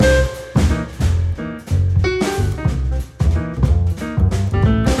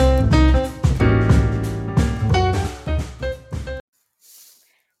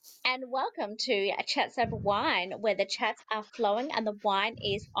welcome to Chats Over Wine, where the chats are flowing and the wine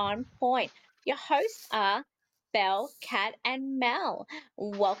is on point. Your hosts are Belle, Kat, and Mel.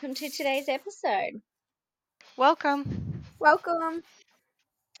 Welcome to today's episode. Welcome. Welcome.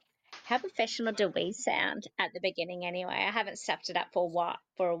 How professional do we sound at the beginning anyway? I haven't stepped it up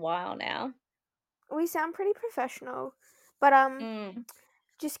for a while now. We sound pretty professional, but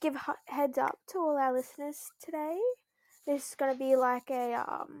just give heads up to all our listeners today. This is gonna be like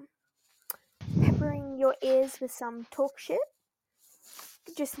a peppering your ears with some talk shit,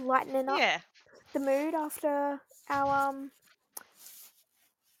 just lightening up Yeah. the mood after our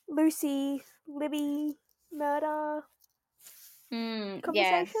Lucy Libby murder conversation.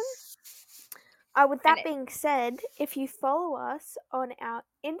 Yes. With that being said, if you follow us on our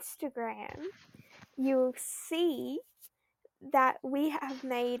Instagram, you'll see that we have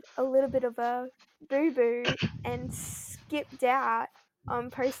made a little bit of a boo-boo and skipped out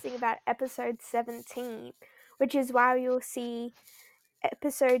on posting about episode 17, which is why you'll see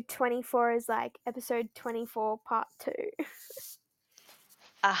episode 24 is like episode 24 part 2.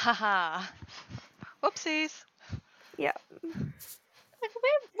 Ahaha. Whoopsies. Yeah. We're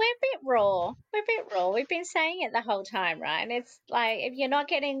a bit raw. We're a bit raw. We've been saying it the whole time, right? And it's like if you're not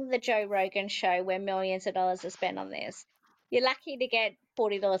getting the Joe Rogan show where millions of dollars are spent on this, you're lucky to get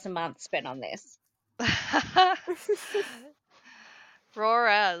 $40 a month spent on this. Raw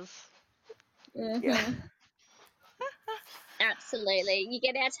as. Yeah. Absolutely. You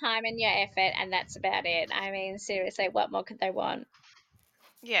get our time and your effort, and that's about it. I mean, seriously, what more could they want?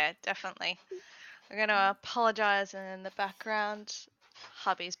 Yeah, definitely. I'm going to apologize, and in the background,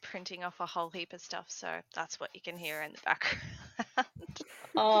 hubby's printing off a whole heap of stuff, so that's what you can hear in the background.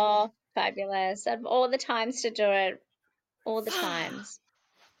 Oh, fabulous. And all the times to do it. All the times.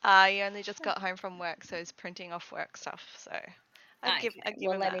 He only just got home from work, so he's printing off work stuff, so I give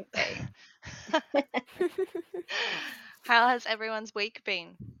Well, him let that. it be. How has everyone's week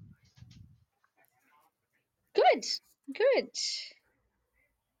been? Good.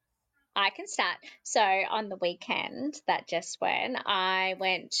 I can start. So on the weekend that just went, I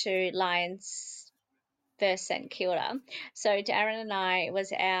went to Lions versus St Kilda. So Darren and I, it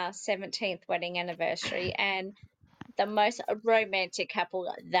was our 17th wedding anniversary, and the most romantic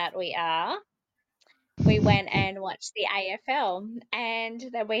couple that we are, we went and watched the AFL, and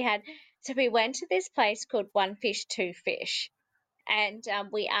then we went to this place called One Fish Two Fish, and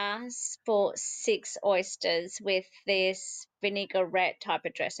we asked for 6 oysters with this vinaigrette type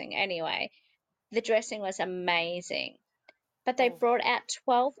of dressing. Anyway, the dressing was amazing, but they brought out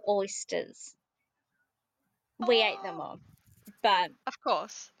 12 oysters. We ate them all, but Of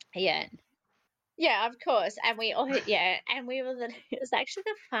course. yeah. Yeah, of course. And we all, yeah, and we were it was actually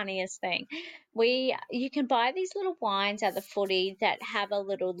the funniest thing. You can buy these little wines at the footy that have a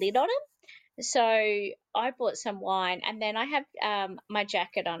little lid on them. So I bought some wine, and then I have my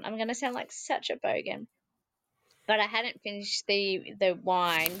jacket on. I'm going to sound like such a bogan, but I hadn't finished the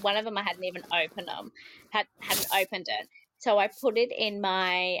wine. One of them I hadn't even opened hadn't opened it. So I put it in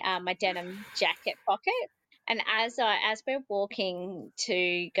my denim jacket pocket. And as we're walking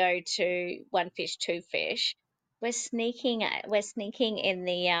to go to One Fish Two Fish, we're sneaking in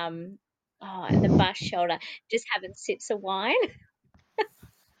the bus shelter, just having sips of wine,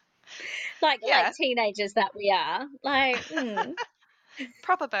 like Yeah. teenagers that we are. Like,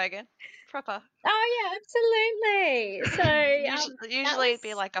 Proper Bergen. Proper. oh yeah, absolutely. So Usually it'd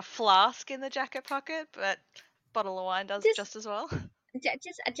be like a flask in the jacket pocket, but bottle of wine does just just as well.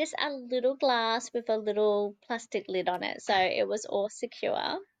 just a little glass with a little plastic lid on it, so it was all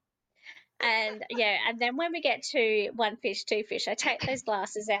secure. And yeah, and then when we get to One Fish Two Fish, I take those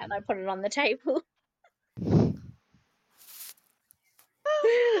glasses out and I put it on the table.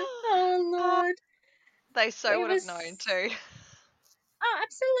 Oh Lord, They so it would have was. known too. Oh,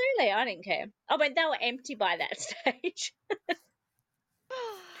 absolutely, I didn't care. I mean, they were empty by that stage. So,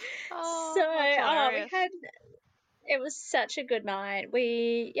 Oh, that's we hilarious. had. It was such a good night.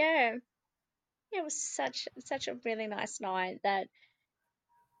 Yeah, it was such a really nice night that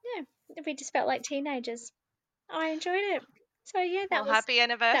we just felt like teenagers. I enjoyed it. So yeah, Well, happy that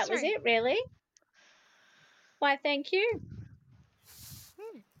was anniversary. it really. Why, thank you.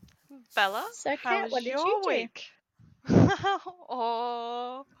 Bella, So how Kat, what was did you your do? week?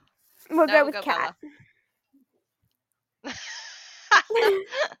 Oh, We'll no, go we'll with go Kat.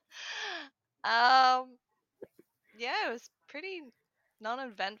 Bella. Yeah, it was pretty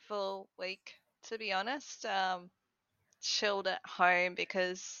non-eventful week, to be honest. Chilled at home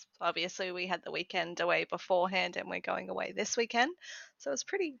because obviously we had the weekend away beforehand and we're going away this weekend. So it was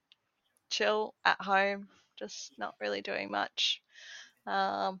pretty chill at home, just not really doing much.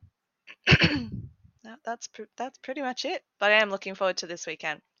 Um, That's pretty much it. But I am looking forward to this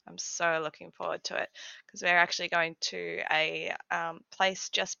weekend. I'm so looking forward to it because we're actually going to a place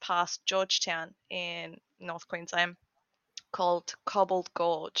just past Georgetown in North Queensland called Cobbled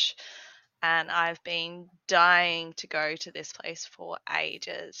Gorge, and I've been dying to go to this place for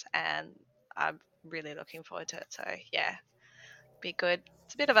ages, and I'm really looking forward to it. So yeah, be good.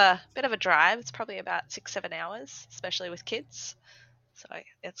 It's a bit of a drive. It's probably about 6-7 hours, especially with kids. So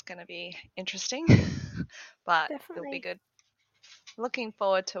it's going to be interesting, but it'll be Definitely. good. Looking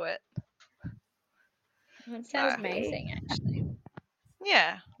forward to it. It sounds So amazing, actually.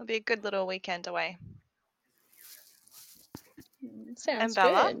 yeah, it'll be a good little weekend away. Sounds And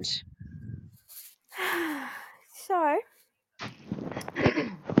Bella, good. So,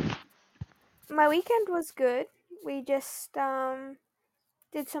 my weekend was good. We just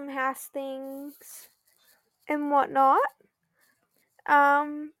did some house things and whatnot.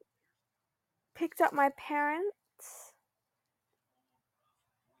 Um, Picked up my parents.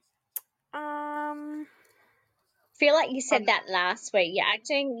 Feel like you on said that last week. You're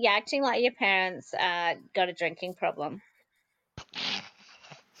acting like your parents got a drinking problem.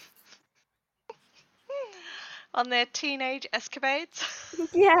 on their teenage escapades.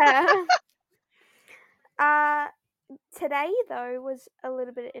 Yeah. Uh, Today though was a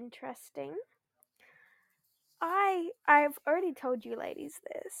little bit interesting. I've already told you ladies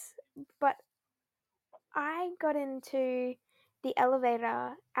this, but I got into the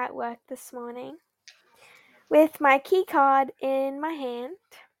elevator at work this morning with my key card in my hand,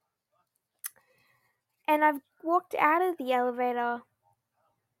 and I've walked out of the elevator,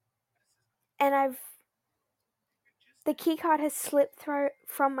 and the key card has slipped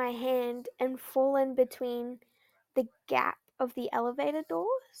from my hand and fallen between the gap of the elevator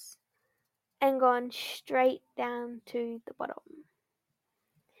doors and gone straight down to the bottom.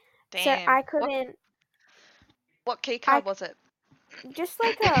 So Damn. I What couldn't. what key I card was it? just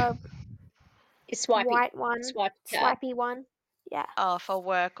like a Swipey, white one, swipe card. swipey one. Yeah. Oh, for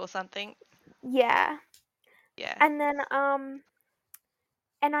work or something. Yeah. Yeah. And then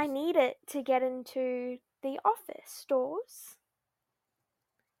and I need it to get into the office stores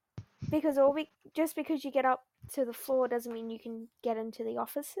because just because you get up to the floor doesn't mean you can get into the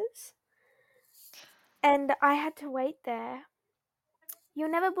offices. And I had to wait there. You'll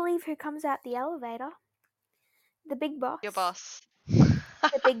never believe who comes out the elevator. The big Your boss. boss.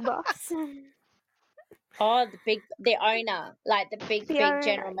 The big boss. Oh, the owner, like the big, The big owner.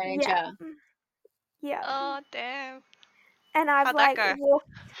 general Yeah. manager. Yeah. Oh, damn. And I've How'd that like go? walked.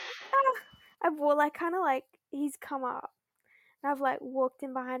 I've walked like kind of like he's come up. And I've like walked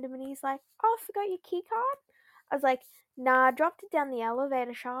in behind him and he's like, "Oh, I forgot your key card." I was like, "Nah, I dropped it down the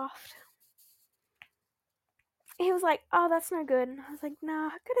elevator shaft." He was like, "Oh, that's no good." And I was like, "Nah,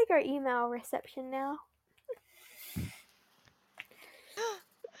 I gotta go email reception now."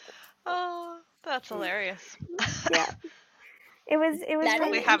 Oh, that's hilarious. Yeah, it was He's That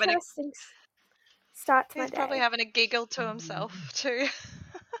probably an is. having a interesting start to my he's probably day. having a giggle to himself too.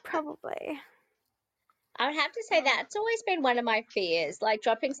 Probably. I would have to say Oh, that's always been one of my fears, like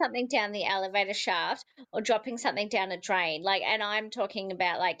dropping something down the elevator shaft or dropping something down a drain. Like, and I'm talking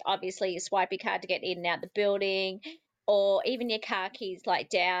about like obviously your swipey card to get in and out the building, or even your car keys like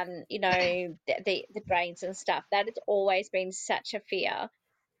down, the drains and stuff. That has always been such a fear.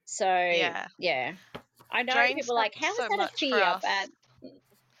 So yeah. yeah, I know Drain's people are not like, how is so that a much for fear? us. But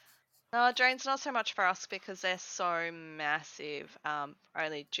No, drain's not so much for us because they're so massive,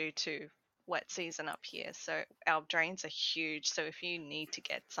 only due to wet season up here. So our drains are huge. So if you need to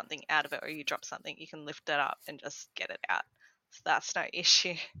get something out of it or you drop something, you can lift it up and just get it out. So that's no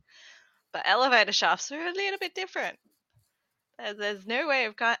issue. But elevator shafts are a little bit different. There's no way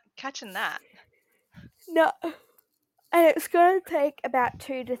of catching that. No, and it's gonna take about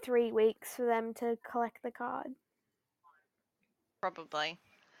 2 to 3 weeks for them to collect the card Probably.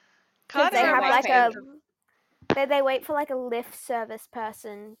 because Kind because of they they have wait reminds like for me of a the they wait for like a lift service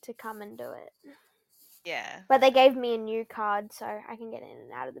person to come and do it. yeah. But they gave me a new card so I can get in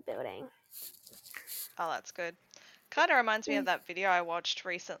and out of the building. Oh, that's good. Kind of reminds me of Mm. that video I watched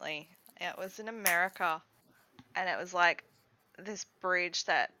recently. It was in America, and it was like this bridge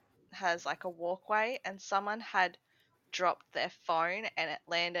that has like a walkway, and someone had dropped their phone, and it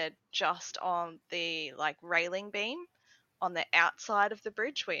landed just on the like railing beam on the outside of the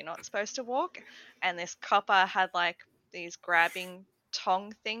bridge where you're not supposed to walk. And this copper had like these grabbing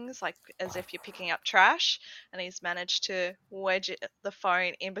tong things, like as if you're picking up trash, and he's managed to wedge the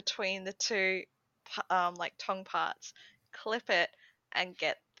phone in between the two like tong parts, clip it, and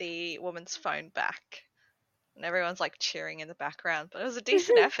get the woman's phone back. and everyone's like cheering in the background. But it was a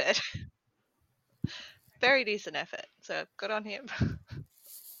decent effort. Very decent effort. So good on him.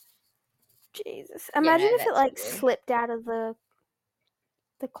 Jesus. Yeah, Imagine no, if it that's like good. slipped out of the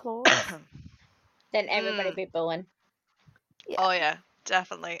claws. Then everybody be booing. Yeah. Oh yeah,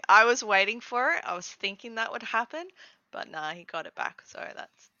 definitely. I was waiting for it. I was thinking that would happen, but nah, he got it back. So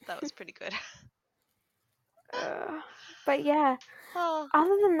that was pretty good. But yeah, Oh,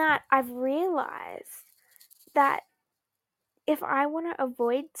 other than that, I've realized that if I want to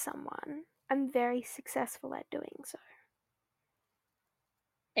avoid someone, I'm very successful at doing so.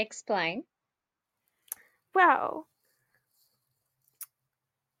 Explain. Well,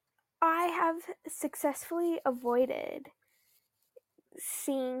 I have successfully avoided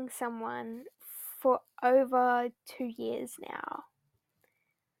seeing someone for over 2 years now.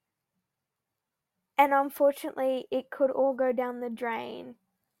 And unfortunately, it could all go down the drain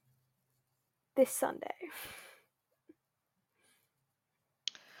this Sunday.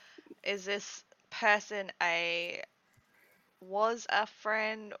 is this person was a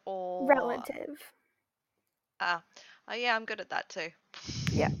friend or Relative. ah? Oh yeah, I'm good at that too.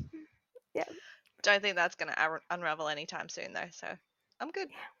 Yeah. Yeah. Don't think that's gonna unravel anytime soon though. So I'm good.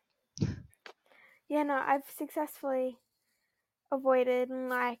 Yeah, no, I've successfully avoided, and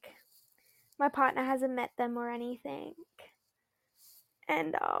like, my partner hasn't met them or anything.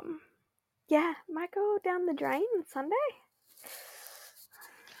 And, yeah, might go down the drain on Sunday.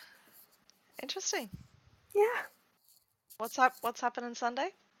 Interesting. Yeah. What's happening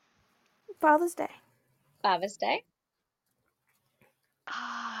Sunday? Father's Day. Father's Day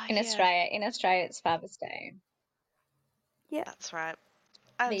Ah, in yeah, Australia. In Australia, it's Father's Day. Yeah. that's right.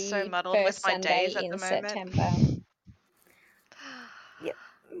 I'm so The muddled with first my Sunday days at the in moment. September. Yep.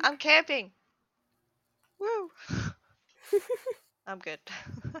 I'm camping. Woo! I'm good.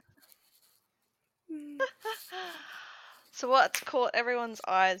 So what's caught everyone's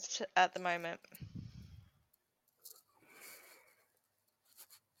eyes at the moment?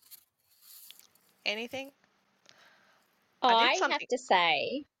 Anything? I did I have something. to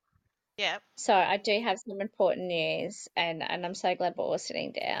say, Yeah, so I do have some important news, and I'm so glad we're all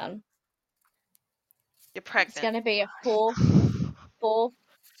sitting down. you're It's pregnant. going to be a fourth,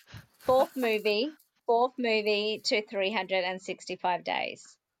 fourth movie to 365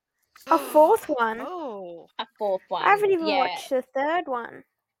 days. A fourth one. Oh, A fourth I one, haven't even yeah. watched the third one.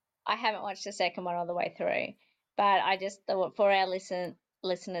 I haven't watched the second one all the way through, but I just thought for our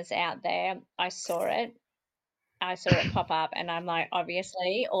listeners out there, I saw it. I saw it pop up, and I'm like,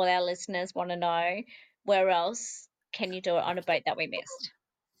 obviously, all our listeners want to know where else can you do it on a boat that we missed.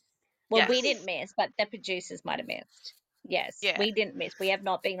 Well, we yes. didn't miss, but the producers might have missed. Yes, Yeah. we didn't miss. We have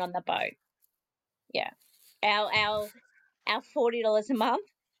not been on the boat. Yeah, our $40 a month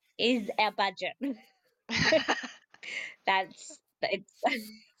is our budget. That's it's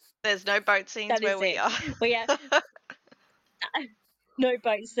There's no boat scenes that where is we it. are. We have no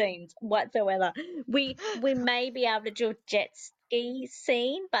boat scenes whatsoever. We may be able to do a jet ski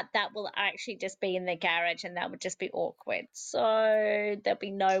scene, but that will actually just be in the garage, and that would just be awkward. So there'll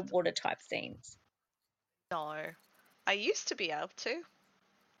be no water type scenes. No. I used to be able to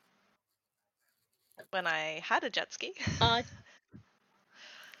when I had a jet ski, Uh,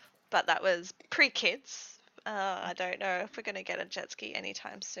 but that was pre-kids. I don't know if we're going to get a jet ski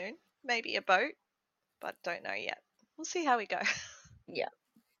anytime soon. Maybe a boat, but don't know yet. We'll see how we go. yeah,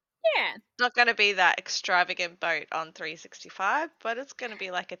 yeah. Not going to be that extravagant boat on 365, but it's going to be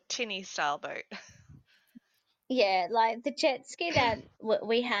like a tinny style boat. Yeah, like the jet ski that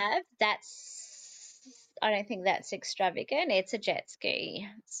we have, I don't think that's extravagant. It's a jet ski.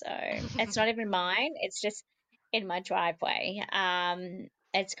 So it's not even mine. It's just in my driveway.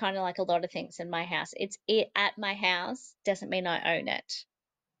 It's kind of like a lot of things in my house. It's it at my house doesn't mean I own it.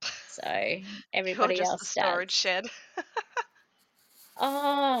 So You're everybody just the else storage does. shed.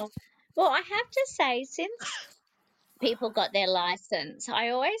 Oh, well, I have to say, since people got their license, I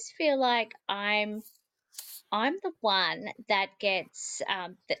always feel like I'm the one that gets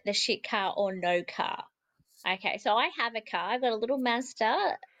the shit car or no car. Okay, so I have a car. I've got a little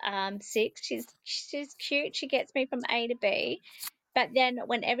Mazda 6. She's cute. She gets me from A to B. But then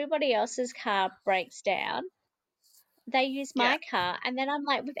when everybody else's car breaks down, they use Yeah. my car, and then I'm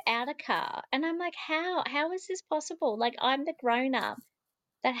like without a car. And I'm like, how is this possible? Like, I'm the grown up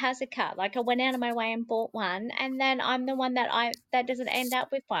that has a car. Like, I went out of my way and bought one, and then I'm the one that doesn't end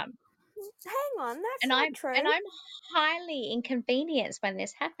up with one. Hang on, that's And not I'm true. highly inconvenienced when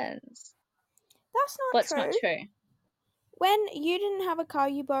this happens. That's not What's not true. true? When you didn't have a car,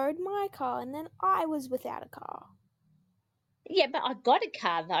 you borrowed my car, and then I was without a car. Yeah, but I got a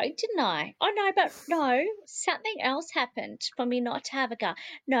car though, didn't I? Oh no, but no, something else happened for me not to have a car.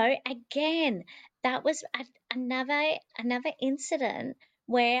 No, again, that was another incident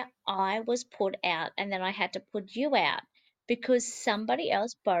where I was put out and then I had to put you out because somebody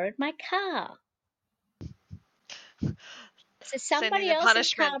else borrowed my car. So Sending somebody the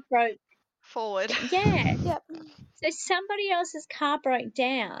else's car punishment broke. forward. Yeah. Yep. So somebody else's car broke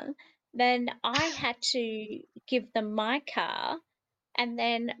down, then I had to give them my car. And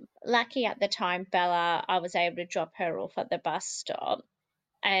then, lucky at the time, Bella, I was able to drop her off at the bus stop,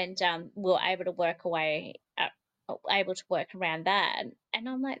 and we were able to able to work around that. And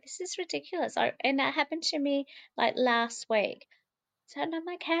I'm like, this is ridiculous. And that happened to me like last week. So and I'm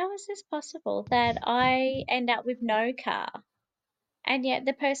like, how is this possible that I end up with no car, and yet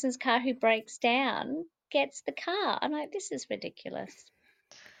the person's car who breaks down gets the car? I'm like, this is ridiculous,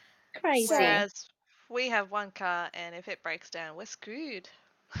 So, crazy. Whereas we have one car, and if it breaks down, we're screwed.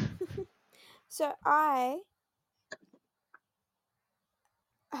 so I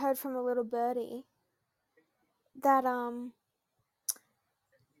heard from a little birdie that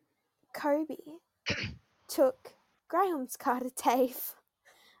Kobe took Graham's car to TAFE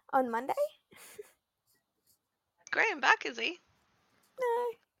on Monday. Graham back, is he?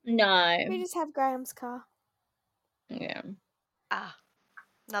 No, No, we just have Graham's car. yeah, Ah,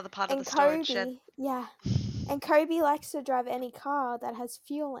 another part of And the storage shed. Kobe, yeah. And Kobe likes to drive any car that has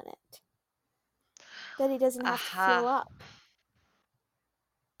fuel in it, that he doesn't have to fuel Aha. up.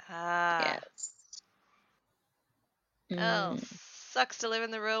 Ah. yes. Oh, Mm. sucks to live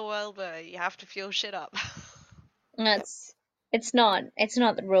in the real world where you have to fuel shit up. Yep. It's not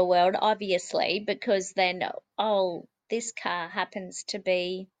the real world, obviously, because then, oh, this car happens to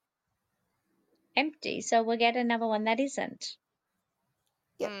be empty, so we'll get another one that isn't.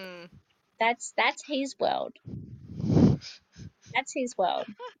 Yep. Hmm. That's his world. That's his world.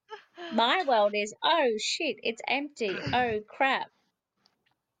 My world is, oh shit, it's empty. Oh crap.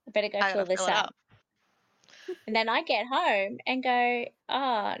 I better go I gotta fill fill this it up. up. And then I get home and go,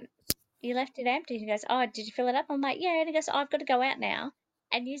 oh, you left it empty. He goes, oh, did you fill it up? I'm like, yeah. And he goes, oh, I've got to go out now.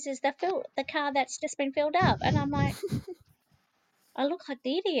 And uses the car that's just been filled up. And I'm like, I look like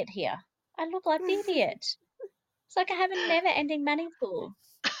the idiot here. I look like the idiot. It's like I have a never ending money pool.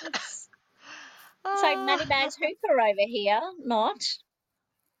 It's it's like Oh, Moneybags Hooper over here, not.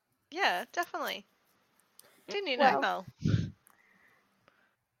 yeah, definitely. Didn't you know, Well, Mel?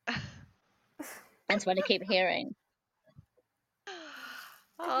 That's what I keep hearing.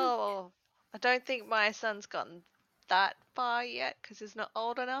 Oh, I don't think my son's gotten that far yet because he's not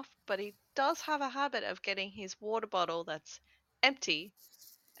old enough, but he does have a habit of getting his water bottle that's empty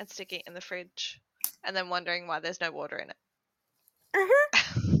and sticking it in the fridge and then wondering why there's no water in it.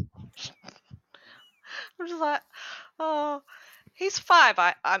 I'm just like, oh, he's 5.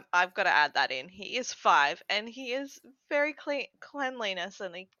 I've got to add that in. He is 5, and he is very cleanliness,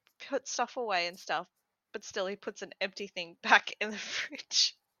 and he puts stuff away and stuff, but still he puts an empty thing back in the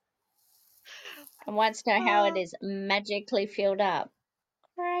fridge. And wants to know how it Oh, is magically filled up.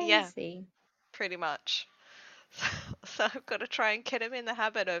 yeah, Crazy. pretty much. So I've got to try and get him in the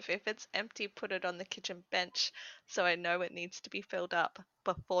habit of if it's empty, put it on the kitchen bench so I know it needs to be filled up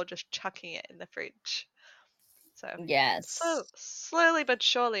before just chucking it in the fridge. So Yes. slowly but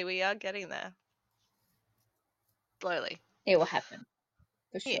surely we are getting there. Slowly. It will happen,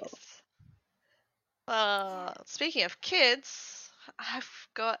 for sure. Yes. Speaking of kids, I've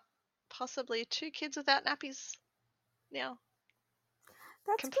got possibly 2 kids without nappies now.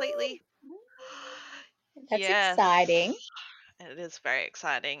 that's good. Completely. That's Yes. exciting. It is very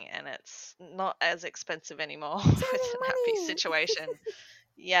exciting and it's not as expensive anymore with Saving the nappy money. situation.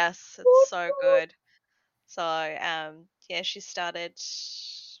 Yes, it's Woot so woot. good. So, yeah, she started,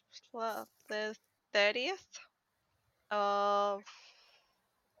 well, the 30th of,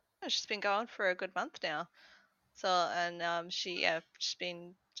 oh, she's been going for a good month now. So, and she's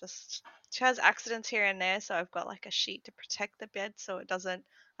been just, she has accidents here and there, so I've got like a sheet to protect the bed so I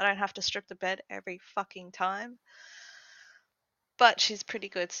don't have to strip the bed every fucking time. But she's pretty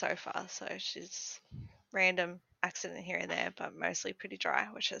good so far, so she's random accident here and there, but mostly pretty dry,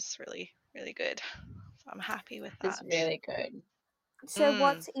 which is really, really good. So I'm happy with It's that. really good. So, Mm.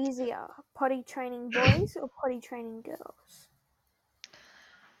 what's easier, potty training boys or potty training girls?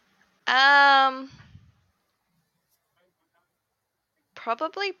 Um,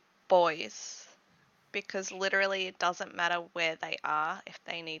 Probably boys. Because literally it doesn't matter where they are. If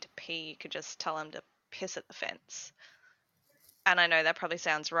they need to pee, you could just tell them to piss at the fence. And I know that probably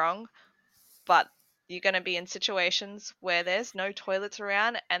sounds wrong, but you're going to be in situations where there's no toilets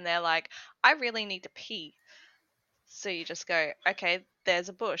around and they're like, I really need to pee. So you just go, okay, there's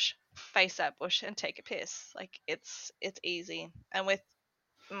a bush, face that bush and take a piss. Like it's easy. And with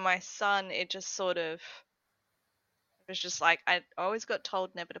my son, it just sort of it was just like I always got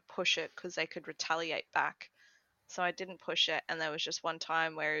told never to push it because they could retaliate back. So I didn't push it, and there was just one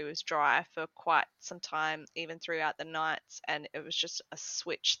time where he was dry for quite some time, even throughout the nights, and it was just a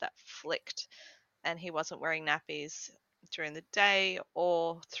switch that flicked, and he wasn't wearing nappies during the day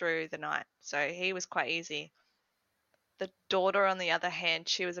or through the night. So he was quite easy. The daughter, on the other hand,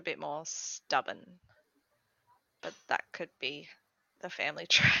 she was a bit more stubborn, but that could be the family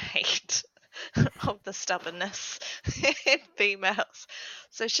trait of the stubbornness in females.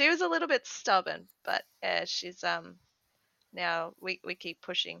 So she was a little bit stubborn, but she's now we keep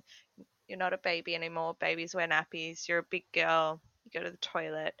pushing. You're not a baby anymore. Babies wear nappies. You're a big girl. You go to the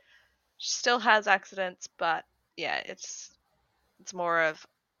toilet. She still has accidents, but yeah, it's more of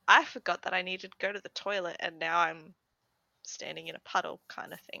I forgot that I needed to go to the toilet and now I'm standing in a puddle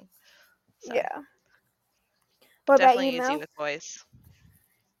kind of thing. So Yeah. What about you, definitely easy Mel? with boys.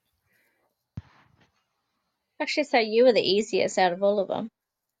 Actually, say you were the easiest out of all of them.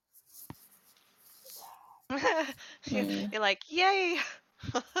 Mm. You're like, yay!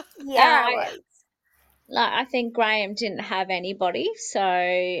 Yeah, I I was. like. I think Graham didn't have anybody, so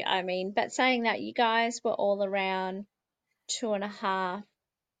I mean, but saying that, you guys were all around 2.5,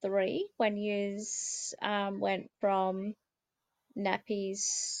 3 when you went from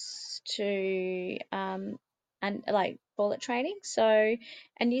nappies to and like bullet training. So,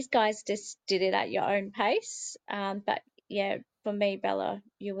 and you guys just did it at your own pace. But yeah, for me, Bella,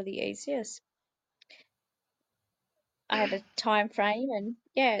 you were the easiest. I had a time frame, and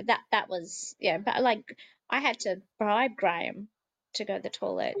yeah, that was yeah. But like, I had to bribe Graham to go to the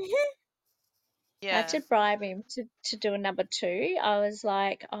toilet. I had Yeah, to bribe him to do a number two. I was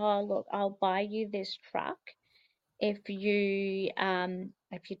like, oh look, I'll buy you this truck if you do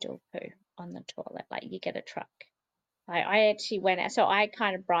a poo on the toilet, like you get a truck. I actually went out, so I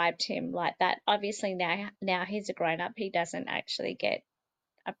kind of bribed him like that. Obviously now he's a grown up, he doesn't actually get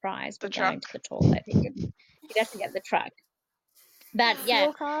a prize for the going to truck. the toilet. He doesn't get the truck. But yeah,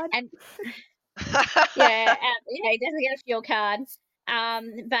 Fuel card. and yeah, yeah, he doesn't get a fuel card.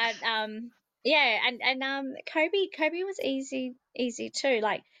 But yeah, and Kobe was easy too.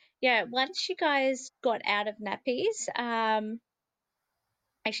 Like yeah, once you guys got out of nappies,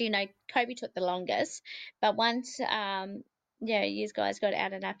 actually, no, Kobe took the longest, but once, yeah, you guys got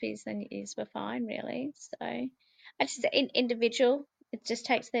out of nappies, then you were fine, really. So, I just individual. It just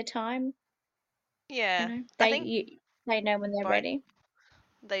takes their time, you Yeah, know. I think They know when they're both ready.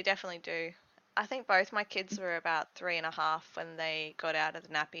 they definitely do. I think both my kids were about 3.5 when they got out of the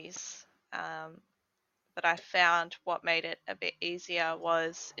nappies. Um, but I found what made it a bit easier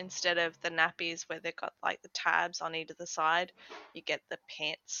was instead of the nappies where they've got like the tabs on either the side, you get the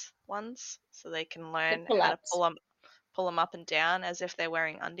pants ones so they can The learn how to pull-ups. pull them up and down as if they're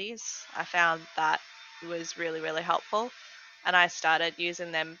wearing undies. I found that was really, really helpful. And I started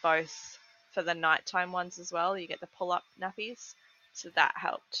using them both for the nighttime ones as well. You get the pull up nappies. So that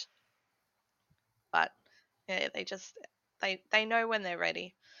helped. But yeah, they know when they're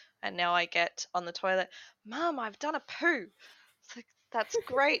ready. And now I get on the toilet, Mum, I've done a poo. It's like, that's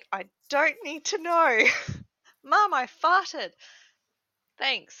great. I don't need to know. Mum, I farted.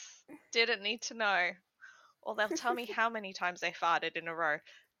 Thanks. Didn't need to know. Or they'll tell me how many times they farted in a row.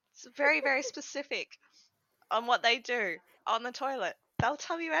 It's very, very specific on what they do on the toilet. They'll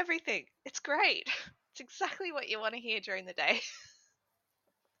tell you everything. It's great. It's exactly what you want to hear during the day.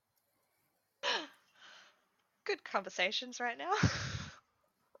 Good conversations right now.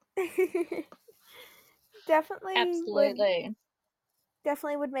 definitely would Absolutely.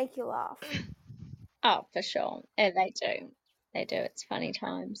 definitely would make you laugh. Oh, for sure. Yeah, they do. They do. It's funny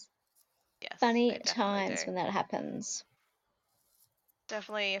times. Yes, they Funny definitely times do. when that happens.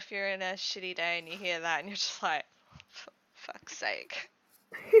 Definitely, if you're in a shitty day and you hear that and you're just like, for fuck's sake.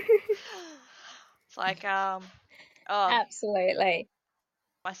 It's like, oh, Absolutely.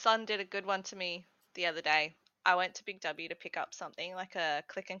 my son did a good one to me the other day. I went to Big W to pick up something, like a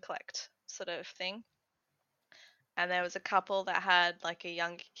click and collect sort of thing. And there was a couple that had like a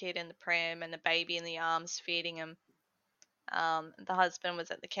young kid in the pram and a baby in the arms feeding him. The husband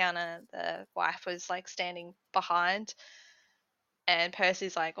was at the counter, the wife was like standing behind, and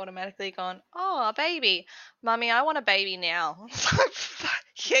Percy's like automatically gone, "Oh, a baby, mummy, I want a baby now."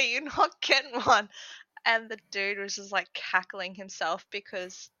 Yeah, you're not getting one. And the dude was just like cackling himself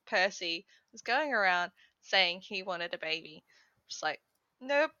because Percy was going around saying he wanted a baby. Just like,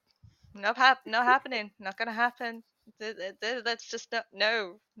 nope, not happening, not gonna happen. That's just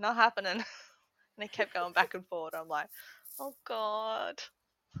no, not happening. And it kept going back and forward. I'm like, oh God.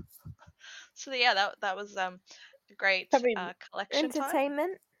 So yeah, that was a great Probably. collection time.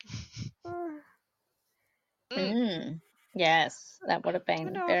 Entertainment. Yes, that would have Don't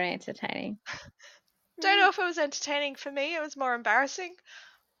been know. very entertaining. Don't know if it was entertaining for me. It was more embarrassing.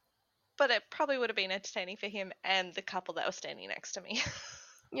 But it probably would have been entertaining for him and the couple that was standing next to me.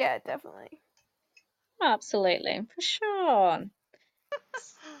 Yeah, definitely. Absolutely, for sure.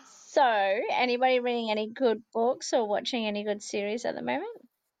 So, anybody reading any good books or watching any good series at the moment?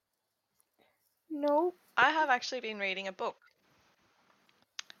 Nope. I have actually been reading a book.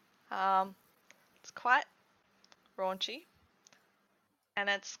 It's quite raunchy, and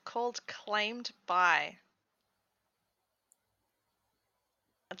it's called Claimed By.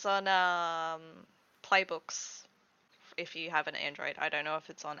 It's on Playbooks if you have an Android. I don't know if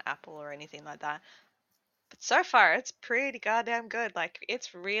it's on Apple or anything like that. But so far, it's pretty goddamn good. Like,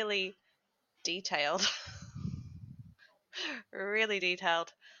 it's really detailed. Really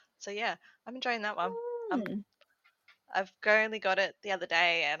detailed. So yeah, I'm enjoying that one. Hmm. I've only got it the other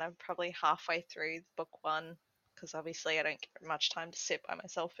day, and I'm probably halfway through book one because obviously I don't get much time to sit by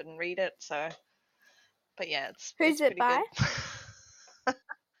myself and read it. So, but yeah, Who's it's it pretty by? good.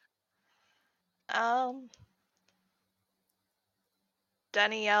 um,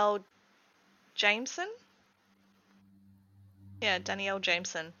 Danielle Jameson. Yeah, Danielle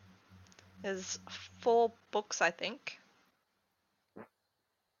Jameson. There's 4 books, I think,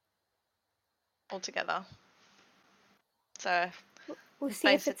 altogether. So We'll see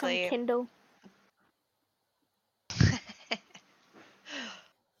if it's on basically, Kindle.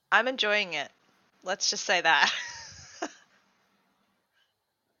 I'm enjoying it. Let's just say that. How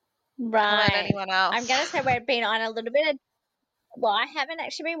about Right. anyone else? I'm gonna say we've been on a little bit of. Well, I haven't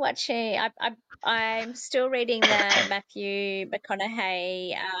actually been watching. I'm still reading the Matthew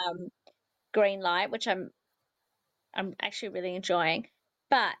McConaughey Green Light, which I'm actually really enjoying.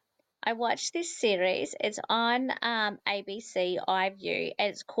 But I watched this series. It's on ABC iView, and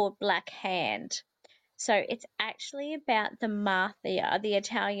it's called Black Hand. So it's actually about the mafia, the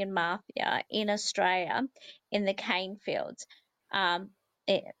Italian mafia in Australia, in the cane fields, in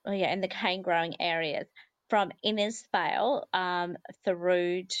the cane growing areas, from Innisfail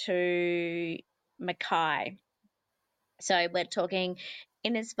through to Mackay. So we're talking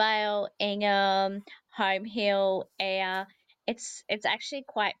Innisfail, Ingham, Home Hill, Ayr. It's actually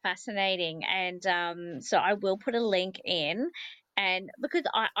quite fascinating, and so I will put a link in, and because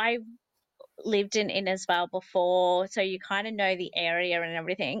I lived in Innisfail before, so you kind of know the area and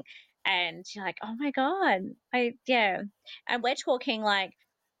everything, and you're like, oh my god, yeah, and we're talking like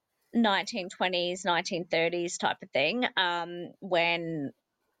 1920s, 1930s type of thing, when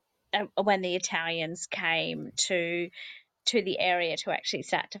the Italians came to the area to actually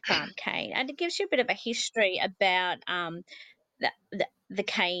start to farm cane, and it gives you a bit of a history about the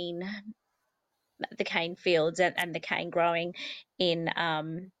cane fields and the cane growing in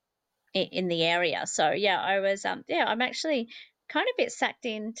in the area. So yeah, I'm actually kind of a bit sucked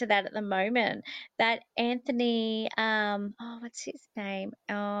into that at the moment. That Anthony, what's his name?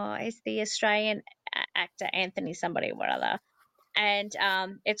 Oh, he's the Australian actor Anthony somebody or other, and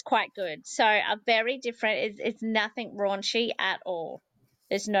it's quite good. So a very different. It's nothing raunchy at all.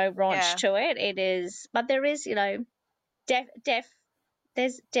 There's no raunch Yeah. to it. It is, but there is, deaf.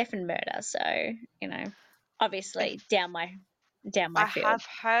 There's death and murder. So If obviously down my field.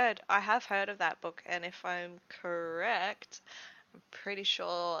 I have heard of that book, and if I'm correct, I'm pretty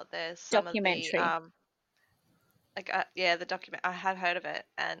sure there's some of the Documentary. yeah, the document. I have heard of it,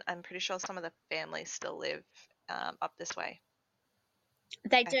 and I'm pretty sure some of the families still live up this way.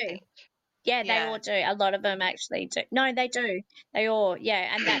 They I do. think. Yeah, they Yeah, all do. A lot of them actually do. No, they do. They all,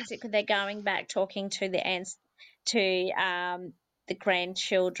 yeah, and that's it. Because they're going back, talking to the aunts, to the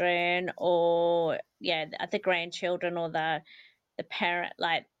grandchildren, or yeah, the grandchildren, or the parent,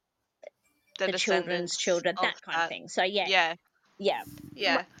 like the the children's descendants children, of that kind of that. thing. So yeah, Yeah, yeah,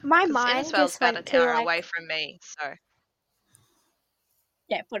 yeah. My Because mind Innisfail's just about an went to hour like away from me, so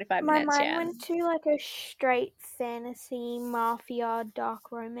yeah, 45 my minutes. mind Yeah, went to like a straight fantasy mafia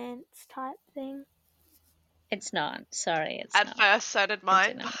dark romance type thing. it's not. Sorry, it's at not. first so did It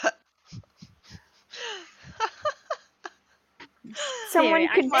mine. didn't. But Someone Serious.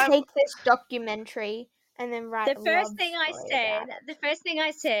 I could said my take this documentary and then write the a first love thing I story said, about it. the first thing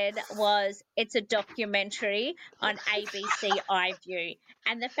I said was it's a documentary on ABC iView,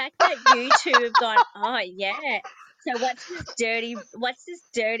 and the fact that you two have gone, oh yeah. So what's this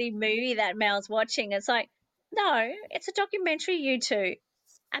dirty movie that Mel's watching? It's like, no, it's a documentary, you two,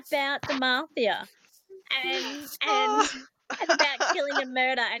 about the mafia, and oh, and about killing and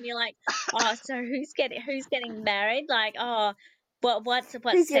murder, and you're like, oh, so who's getting married? Like, oh, what Who's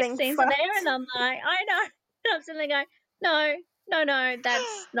sex getting scenes are there? And fucked? I'm like, I know. And I'm sitting there going, no,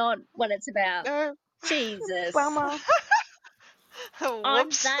 that's not what it's about. No. Jesus. Bummer. On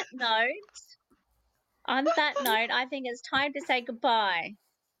Whoops. that note, I think it's time to say goodbye.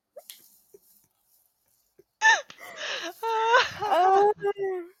 Oh,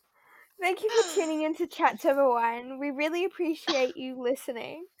 thank you for tuning in to Chats Over Wine. We really appreciate you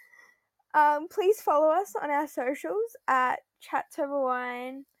listening. Please follow us on our socials at Chats Over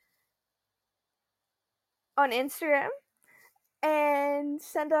Wine on Instagram, and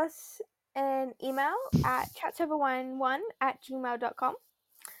send us an email at chatsoverwine1@gmail.com.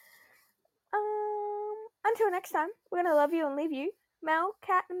 Until next time, we're gonna love you and leave you, Mel,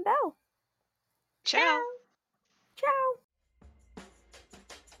 Cat, and Belle. Ciao. Ciao. Ciao.